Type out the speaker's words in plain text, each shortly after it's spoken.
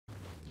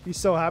He's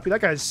so happy.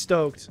 That guy's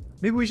stoked.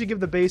 Maybe we should give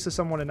the base to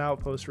someone in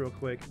Outpost real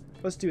quick.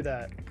 Let's do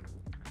that.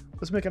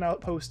 Let's make an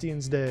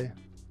Outpostians day.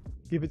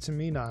 Give it to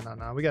me.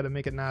 Nah. We gotta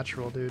make it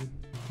natural, dude.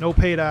 No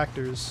paid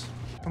actors.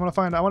 I wanna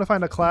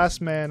find a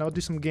class man. I'll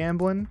do some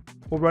gambling.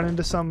 We'll run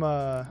into some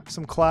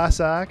class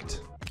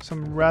act.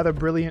 Some rather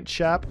brilliant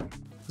chap.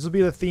 This will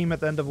be the theme at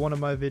the end of one of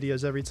my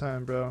videos every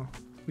time, bro.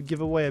 We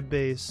give away a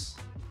base.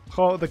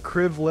 Call it the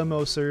Criv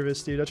limo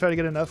service, dude. I'll try to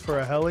get enough for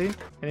a heli.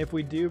 And if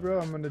we do, bro,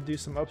 I'm gonna do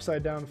some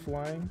upside down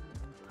flying.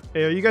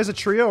 Hey, are you guys a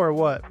trio or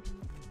what?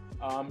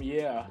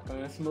 Yeah.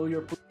 Can I smell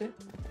your pussy?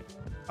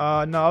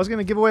 No, I was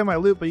gonna give away my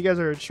loot, but you guys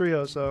are a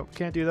trio, so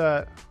can't do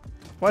that.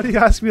 Why did you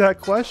ask me that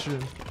question?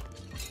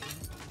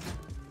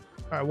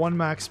 Alright, one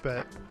max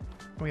bet.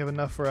 We have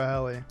enough for a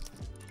heli.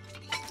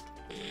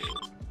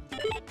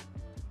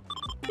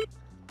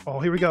 Oh,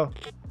 here we go.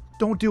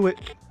 Don't do it.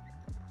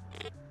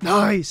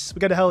 Nice! We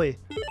got a heli.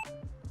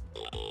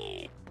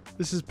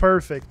 This is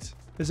perfect.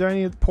 Is there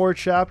any poor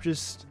chap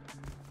just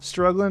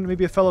struggling?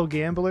 Maybe a fellow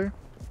gambler?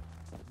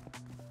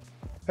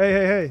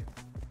 Hey.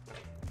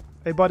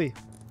 Hey, buddy.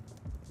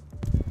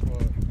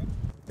 What?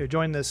 Here,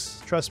 join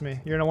this. Trust me.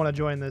 You're gonna want to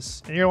join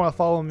this. And you're gonna want to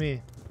follow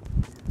me.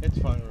 It's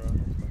fine, bro.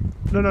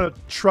 It's fine. No.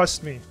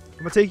 Trust me. I'm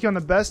gonna take you on the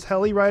best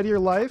heli ride of your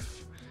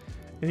life.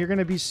 And you're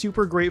gonna be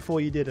super grateful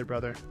you did it,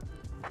 brother.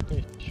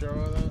 You sure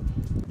about that?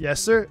 Yes,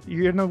 sir.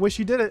 You're gonna wish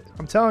you did it.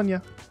 I'm telling you.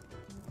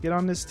 Get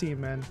on this team,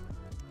 man.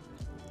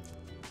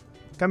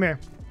 Come here.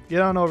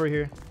 Get on over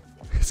here.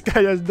 This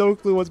guy has no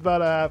clue what's about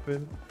to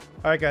happen.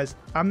 Alright, guys.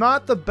 I'm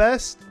not the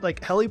best,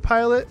 like, heli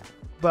pilot,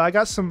 but I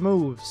got some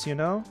moves, you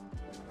know?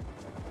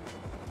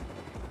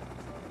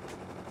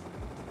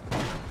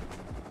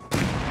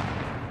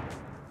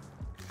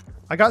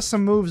 I got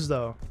some moves,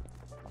 though.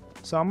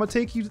 So I'm gonna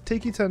take you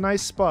to a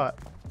nice spot.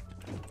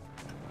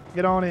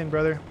 Get on in,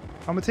 brother.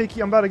 I'm gonna take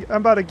you. I'm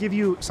about to give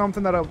you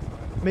something that'll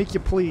make you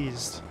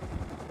pleased.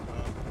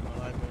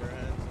 My life in your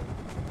hands.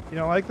 You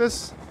don't like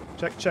this?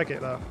 Check it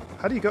though.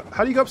 How do you go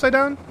upside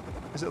down?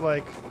 Is it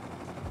like?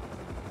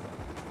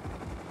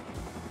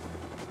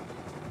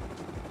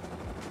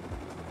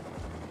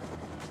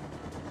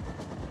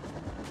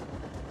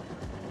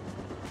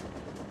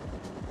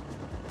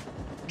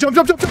 Jump!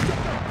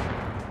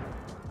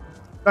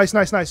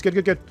 Nice.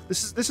 Good.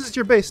 This is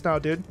your base now,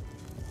 dude.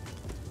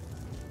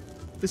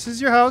 This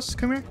is your house.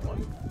 Come here.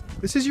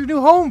 This is your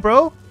new home,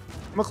 bro.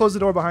 I'm gonna close the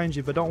door behind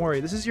you, but don't worry.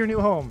 This is your new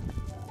home.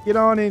 Get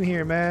on in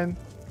here, man.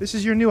 This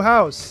is your new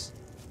house.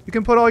 You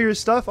can put all your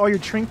stuff, all your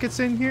trinkets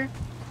in here.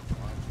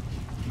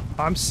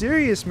 I'm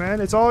serious,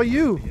 man. It's all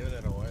you. Give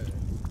it away.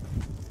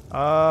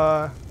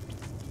 I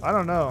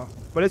don't know.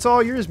 But it's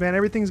all yours, man.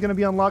 Everything's gonna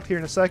be unlocked here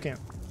in a second.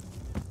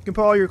 You can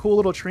put all your cool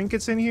little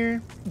trinkets in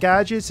here.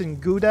 Gadgets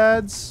and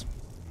goodads.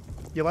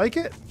 You like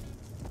it?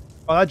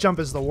 Oh, that jump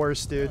is the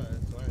worst, dude. Yeah,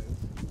 it's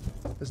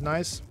nice. It's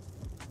nice.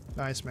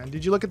 Nice, man.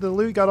 Did you look at the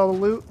loot? Got all the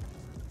loot?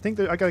 I think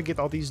that I gotta get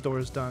all these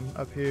doors done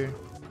up here.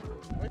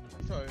 Wait,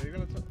 sorry, are you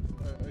gonna tell me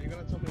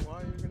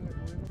why you're gonna?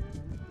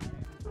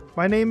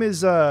 My name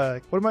is who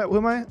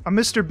am I? I'm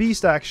Mr.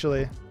 Beast,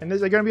 actually, and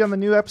they're gonna be on the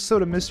new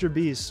episode of Mr.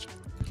 Beast.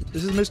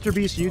 This is Mr.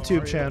 Beast's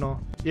YouTube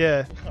channel.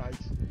 Yeah, Nice.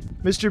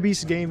 Mr.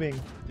 Beast Gaming.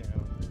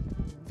 Damn.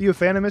 You a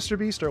fan of Mr.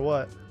 Beast or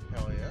what?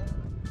 Hell yeah.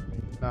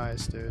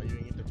 Nice, dude. You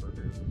eat the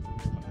burgers.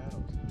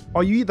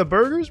 Oh, you eat the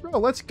burgers, bro?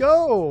 Let's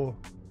go.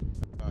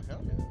 Hell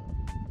yeah.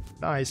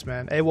 Nice,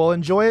 man. Hey, well,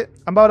 enjoy it.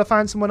 I'm about to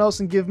find someone else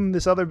and give them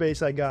this other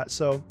base I got.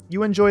 So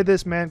you enjoy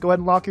this, man. Go ahead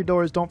and lock your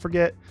doors. Don't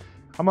forget.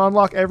 I'm gonna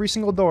unlock every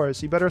single door,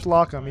 so you better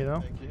lock them, you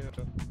know? Thank you.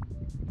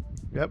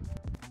 Yep.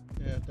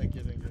 Yeah, thank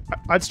you.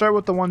 I'd start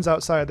with the ones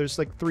outside. There's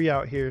like 3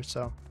 out here,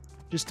 so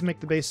just to make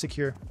the base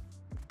secure.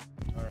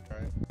 Alright.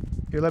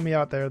 Here, let me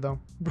out there, though.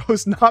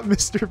 Bro's not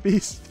Mr.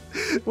 Beast.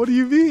 What do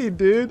you mean,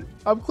 dude?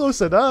 I'm close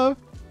enough.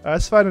 Alright,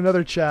 let's find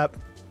another chap.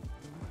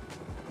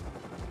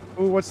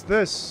 Ooh, what's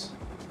this?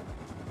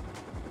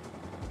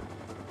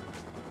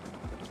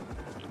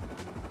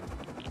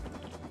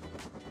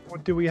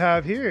 What do we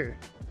have here?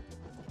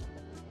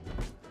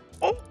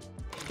 Oh!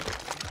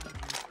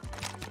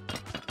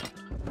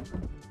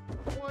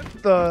 What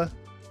the?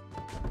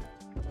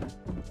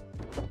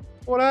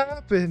 What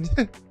happened?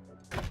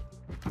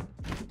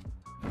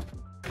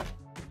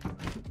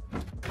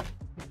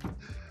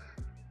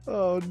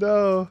 Oh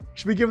no.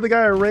 Should we give the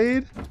guy a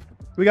raid?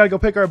 We gotta go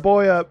pick our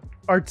boy up.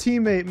 Our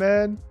teammate,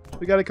 man.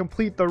 We gotta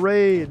complete the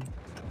raid.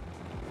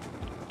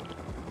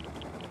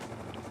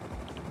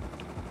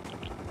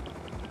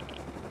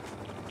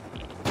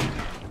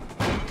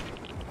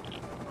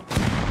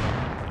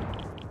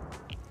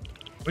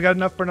 We got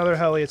enough for another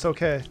heli. It's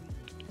okay.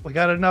 We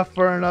got enough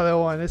for another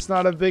one. It's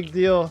not a big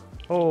deal.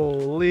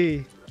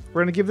 Holy.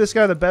 We're gonna give this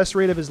guy the best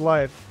raid of his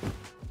life.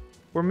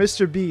 We're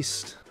Mr.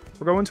 Beast.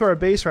 We're going to our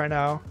base right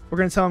now. We're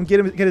gonna tell him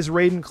get his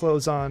raiding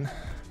clothes on. Man,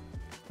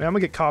 I'm gonna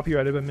get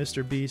copyrighted by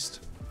Mr.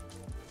 Beast.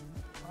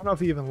 I don't know if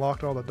he even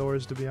locked all the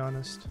doors, to be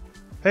honest.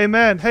 Hey,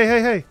 man.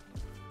 Hey.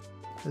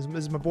 Is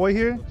my boy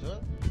here? What's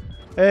up?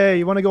 Hey,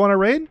 you want to go on a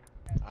raid?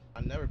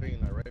 I've never been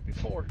in that raid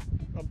before.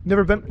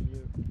 Never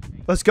been?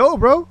 Let's go,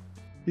 bro.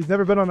 He's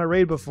never been on a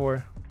raid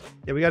before.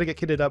 Yeah, we gotta get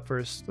kitted up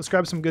first. Let's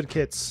grab some good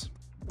kits.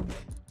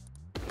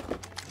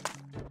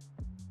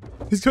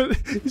 He's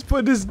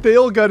putting his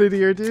nail gun in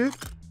here, dude.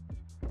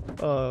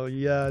 Oh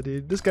yeah,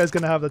 dude. This guy's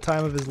gonna have the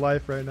time of his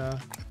life right now.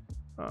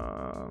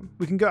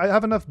 We can go. I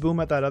have enough boom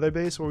at that other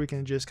base where we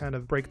can just kind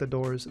of break the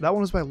doors. That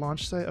one was by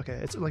launch site. Okay,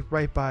 it's like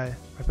right by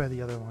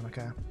the other one.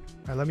 Okay. All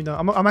right, let me know.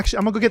 I'm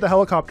gonna go get the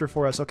helicopter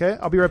for us. Okay,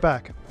 I'll be right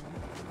back.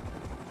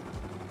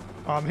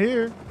 I'm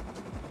here.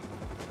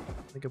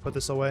 I can put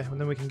this away and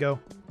then we can go.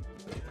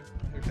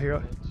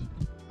 Here.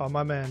 Oh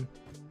my man.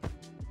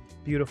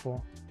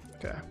 Beautiful.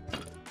 Okay.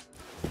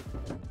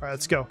 All right,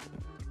 let's go. All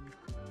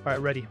right,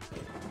 ready.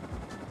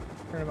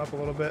 Turn him up a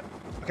little bit.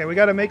 Okay, we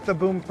got to make the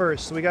boom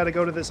first, so we got to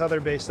go to this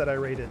other base that I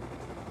raided.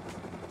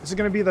 This is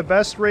going to be the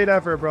best raid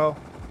ever, bro.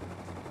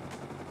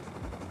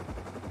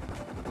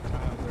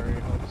 I very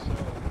hope so.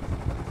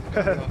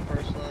 It's my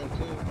first time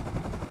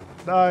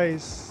too.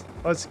 Nice.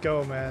 Let's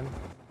go, man.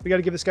 We got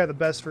to give this guy the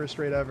best first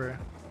raid ever.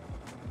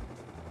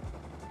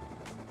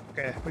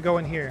 Okay, we go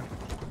in here.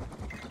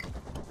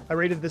 I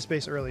raided this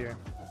base earlier.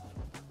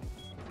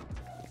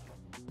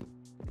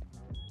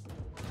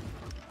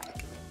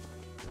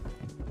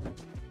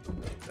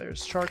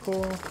 There's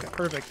charcoal. Okay,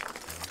 perfect.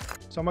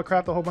 So I'm gonna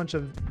craft a whole bunch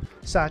of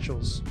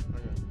satchels.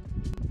 Okay.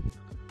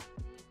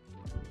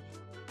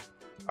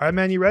 Alright,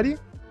 man, you ready?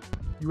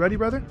 You ready,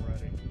 brother? I'm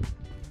ready.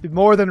 You're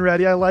more than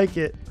ready. I like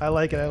it. I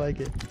like it. I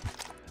like it.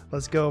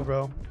 Let's go,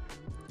 bro.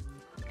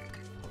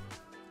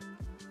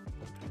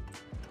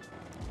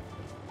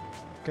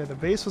 Okay, the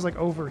base was like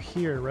over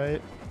here,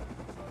 right?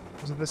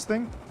 Was it this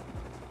thing?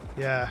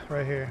 Yeah,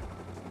 right here.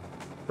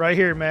 Right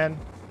here, man.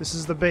 This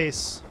is the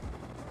base.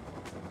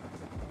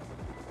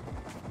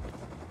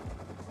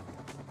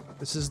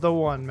 This is the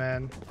one,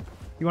 man.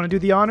 You want to do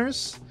the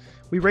honors?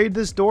 We raid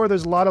this door.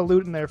 There's a lot of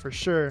loot in there for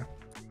sure.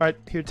 All right,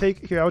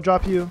 here, I'll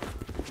drop you.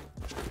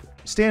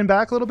 Stand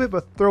back a little bit,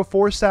 but throw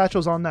 4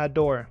 satchels on that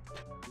door.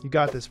 You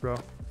got this, bro.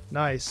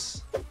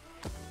 Nice.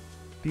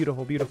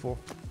 Beautiful, beautiful.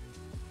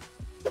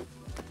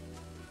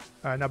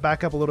 All right, now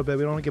back up a little bit.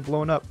 We don't want to get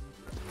blown up.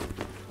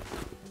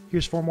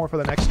 Here's 4 more for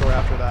the next door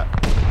after that.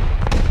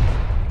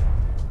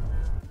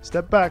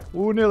 Step back.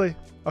 Ooh, nearly.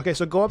 Okay,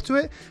 so go up to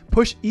it,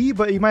 push E,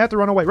 but you might have to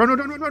run away. Run, run,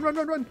 run, run, run, run,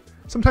 run, run.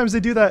 Sometimes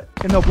they do that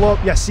and they'll blow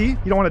up. Yeah, see? You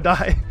don't want to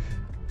die.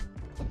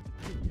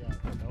 Yeah,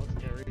 that was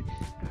scary.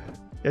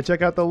 Yeah,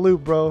 check out the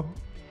loot, bro.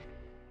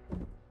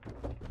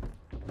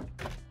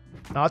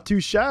 Not too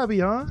shabby,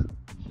 huh?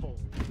 Holy.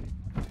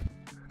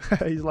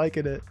 He's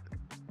liking it.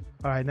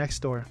 All right,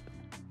 next door.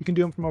 You can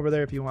do them from over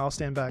there if you want. I'll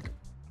stand back.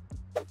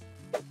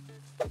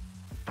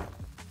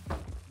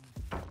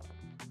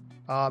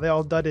 They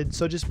all dudded.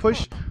 So just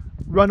push...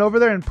 Run over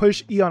there and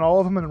push E on all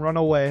of them and run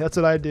away. That's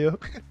what I do.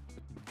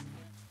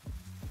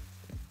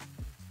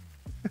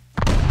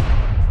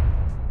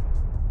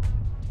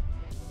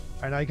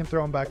 Alright, now you can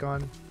throw them back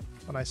on.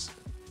 Oh, nice.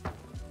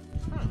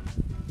 Huh.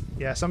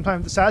 Yeah,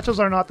 sometimes the satchels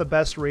are not the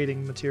best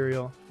rating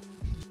material.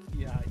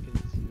 Yeah, I can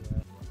see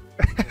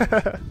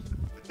that.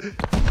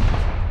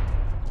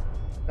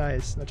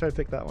 Nice. Now try to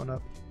pick that one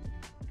up.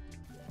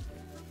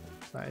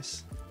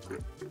 Nice.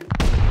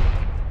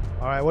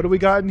 Alright, what do we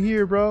got in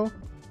here, bro?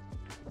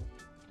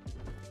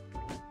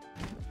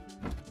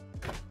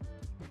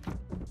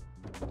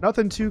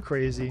 Nothing too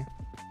crazy.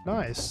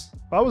 Nice.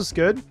 That was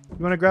good. You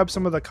want to grab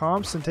some of the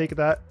comps and take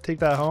that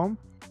home?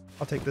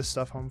 I'll take this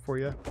stuff home for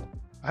you.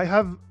 I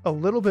have a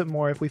little bit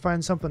more. If we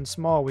find something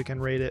small, we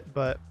can raid it,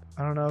 but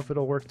I don't know if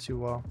it'll work too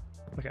well.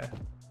 Okay.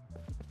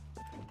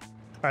 All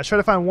right, let's try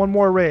to find one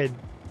more raid.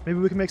 Maybe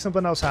we can make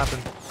something else happen.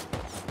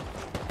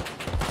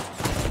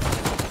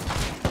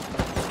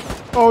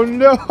 Oh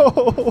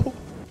no!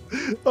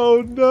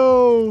 Oh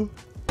no!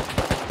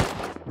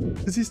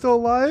 Is he still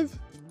alive?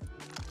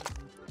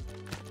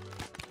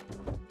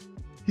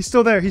 He's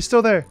still there. He's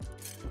still there.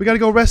 We gotta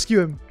go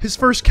rescue him. His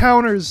first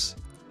counters.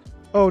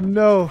 Oh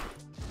no.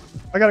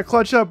 I gotta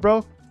clutch up,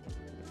 bro.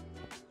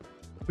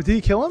 Wait, did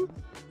he kill him?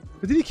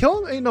 Did he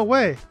kill him? Ain't no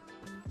way.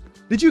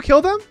 Did you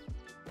kill them?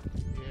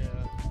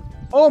 Yeah.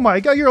 Oh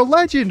my god, you're a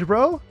legend,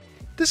 bro.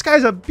 This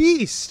guy's a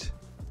beast.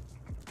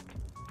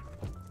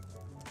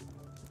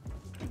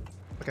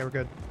 Okay, we're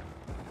good.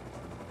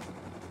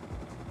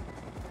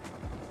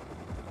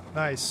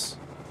 Nice.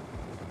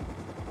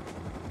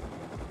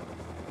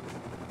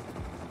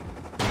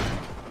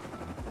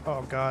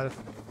 Oh god.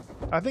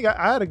 I think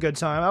I had a good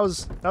time.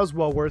 That was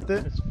well worth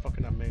it. It's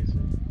fucking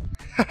amazing.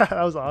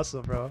 That was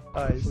awesome, bro.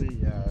 Nice. Honestly,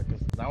 yeah,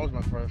 because that was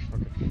my first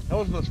fucking... That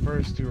was those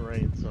first 2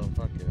 raids, so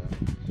fuck yeah.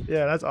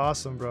 Yeah, that's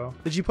awesome, bro.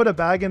 Did you put a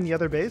bag in the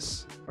other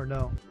base? Or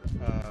no?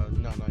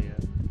 No, not yet.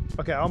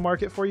 Okay, I'll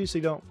mark it for you so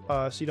you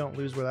don't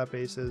lose where that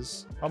base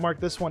is. I'll mark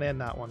this one and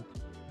that one.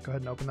 Go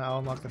ahead and open that. I'll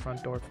unlock the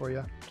front door for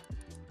you.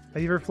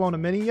 Have you ever flown a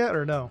mini yet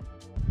or no?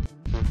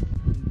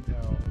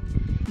 No.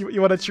 You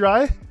want to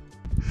try?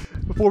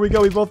 Before we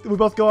go, we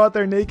both go out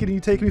there naked and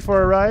you take me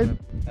for a ride?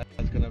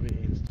 That's gonna be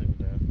instant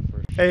death for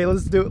sure. Hey,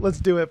 let's do it. Let's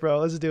do it, bro.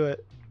 Let's do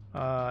it.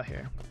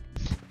 Here.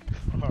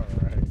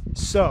 Alright.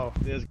 So,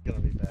 This is gonna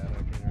be bad,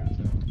 I can already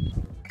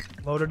tell.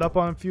 Loaded up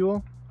on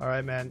fuel. All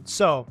right, man.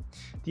 So,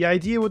 the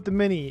idea with the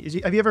Mini is,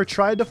 have you ever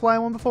tried to fly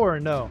one before or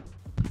no?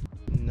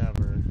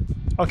 Never.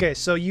 Okay,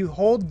 so you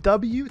hold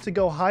W to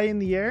go high in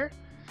the air,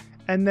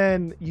 and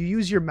then you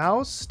use your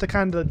mouse to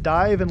kind of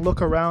dive and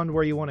look around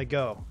where you want to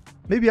go.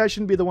 Maybe I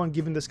shouldn't be the one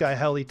giving this guy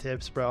heli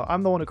tips, bro.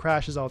 I'm the one who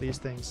crashes all these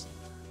things.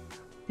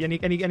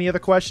 Any other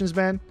questions,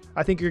 man?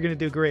 I think you're gonna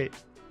do great.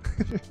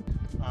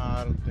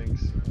 I don't think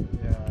so.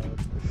 Yeah.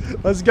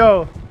 Let's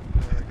go.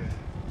 Okay.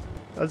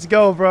 Let's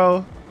go,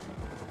 bro.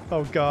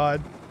 Oh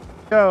God.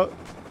 Go.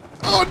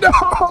 Oh no!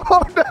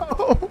 Oh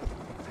no!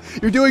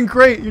 You're doing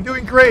great. You're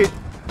doing great.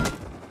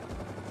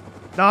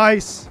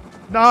 Nice.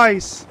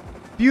 Nice.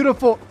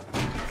 Beautiful.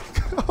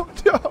 Oh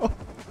no.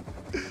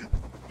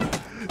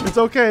 It's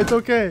okay. It's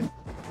okay.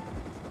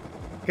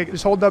 Okay,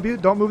 just hold W.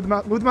 Don't move the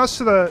mouse. Move the mouse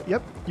to the.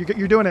 Yep.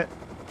 You're doing it.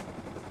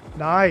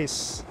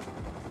 Nice.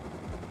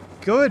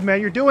 Good, man.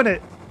 You're doing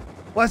it.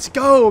 Let's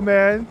go,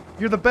 man.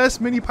 You're the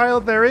best mini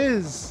pilot there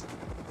is.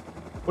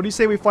 What do you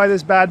say we fly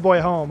this bad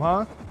boy home,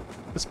 huh?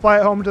 Let's fly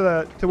it home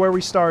to where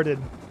we started.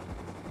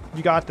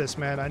 You got this,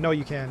 man. I know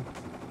you can.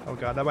 Oh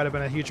God, that might have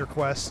been a huge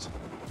request.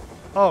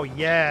 Oh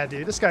yeah,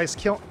 dude. This guy's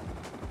kill.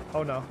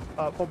 Oh no.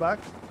 Pull back.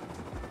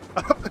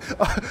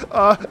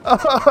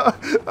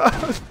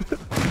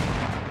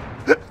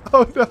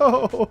 Oh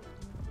no.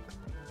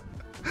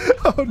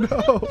 Oh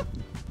no.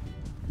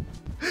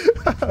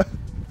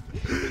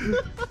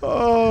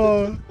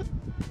 Oh,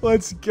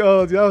 let's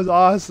go, dude. That was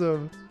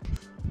awesome.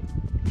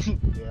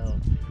 Yeah.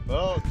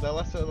 Well, that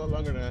lasted a lot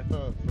longer than I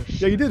thought. For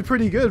sure. Yeah, you did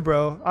pretty good,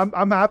 bro.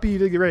 I'm happy you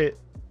did great.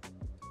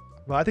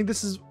 Well, I think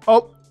this is.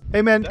 Oh,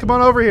 hey man, come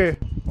on over here.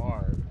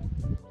 Hard.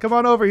 Come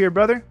on over here,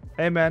 brother.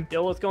 Hey man.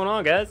 Yo, what's going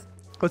on, guys?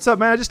 What's up,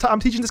 man? I'm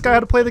teaching this guy how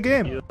to play the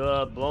game. You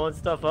blowing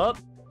stuff up?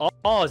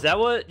 Oh, is that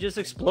what just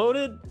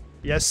exploded?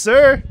 Yes,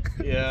 sir.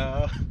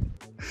 Yeah.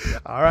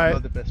 All I'm right.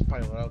 not the best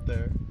pilot out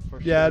there.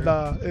 For Yeah, sure.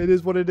 nah, it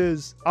is what it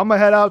is. I'm gonna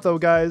head out though,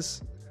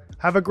 guys.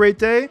 Have a great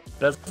day.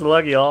 Best of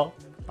luck, y'all.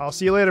 I'll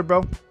see you later,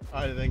 bro.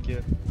 Alright, thank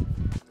you.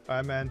 All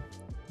right, man.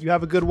 You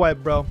have a good wipe,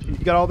 bro. You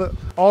got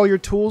all your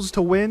tools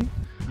to win.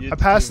 You I'm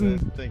too, passing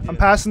man. Thank I'm you.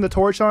 passing the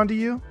torch on to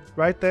you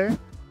right there.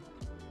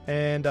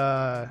 And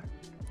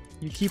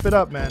you keep it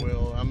up, man.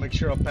 I'll make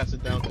sure I'll pass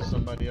it down to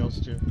somebody else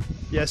too.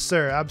 Yes,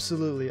 sir.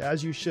 Absolutely.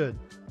 As you should.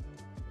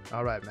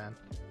 All right, man.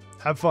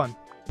 Have fun.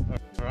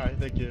 Alright,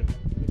 thank you.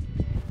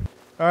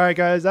 All right,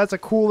 guys. That's a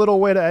cool little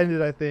way to end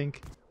it, I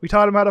think. We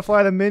taught him how to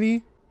fly the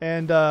Mini,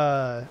 and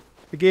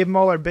we gave him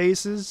all our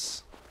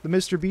bases, the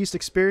Mr. Beast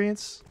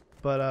experience.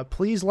 But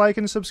please like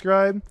and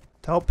subscribe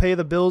to help pay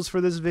the bills for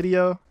this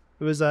video.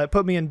 It was it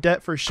put me in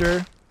debt for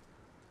sure.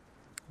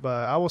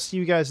 But I will see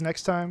you guys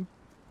next time.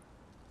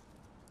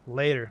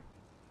 Later.